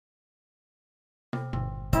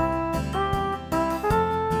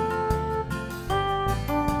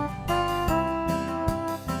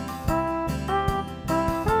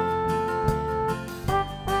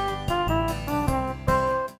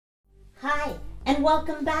and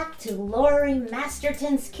welcome back to Laurey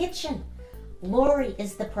Masterton's Kitchen. Laurey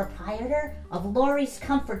is the proprietor of Laurey's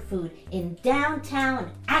Comfort Food in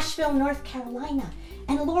downtown Asheville, North Carolina.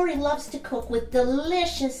 And Laurey loves to cook with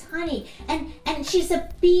delicious honey, and she's a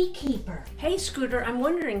beekeeper. Hey Scooter, I'm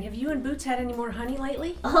wondering, have you and Boots had any more honey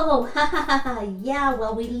lately? Oh, yeah,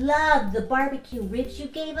 well, we loved the barbecue ribs you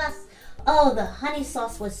gave us. Oh, the honey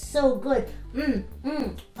sauce was so good.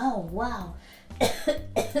 Oh, wow.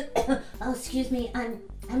 Oh, excuse me, I'm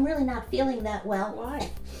really not feeling that well. Why?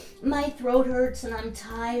 My throat hurts and I'm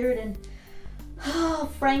tired and,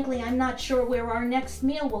 frankly, I'm not sure where our next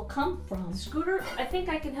meal will come from. Scooter, I think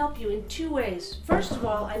I can help you in two ways. First of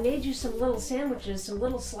all, I made you some little sandwiches, some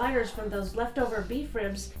little sliders from those leftover beef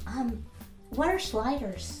ribs. What are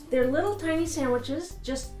sliders? They're little tiny sandwiches,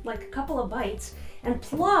 just like a couple of bites. And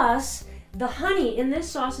plus, the honey in this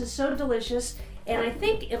sauce is so delicious, and I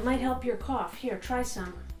think it might help your cough. Here, try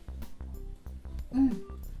some.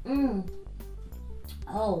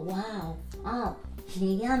 Oh, wow. Oh,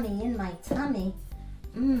 yummy in my tummy.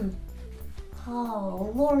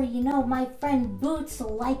 Oh, Laurey, you know, my friend Boots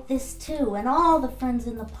will like this too, and all the friends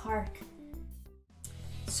in the park.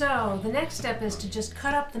 So, the next step is to just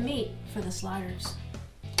cut up the meat for the sliders.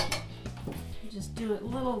 You just do it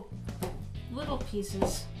little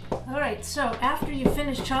pieces. Alright, so after you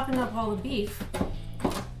finish chopping up all the beef,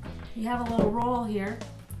 you have a little roll here.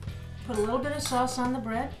 Put a little bit of sauce on the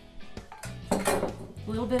bread, a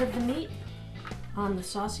little bit of the meat on the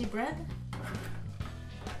saucy bread,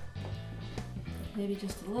 maybe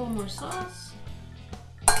just a little more sauce.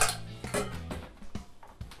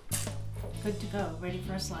 Good to go, ready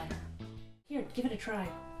for a slider. Here, give it a try.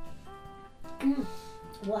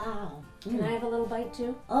 Wow. Can I have a little bite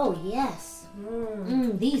too? Oh, yes.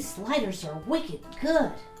 These sliders are wicked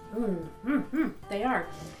good. They are.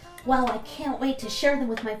 Wow, I can't wait to share them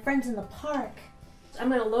with my friends in the park. I'm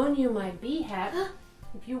going to loan you my bee hat.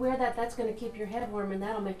 If you wear that, that's going to keep your head warm, and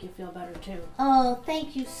that'll make you feel better too. Oh,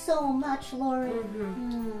 thank you so much, Laurey.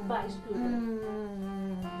 Bye, Scooter.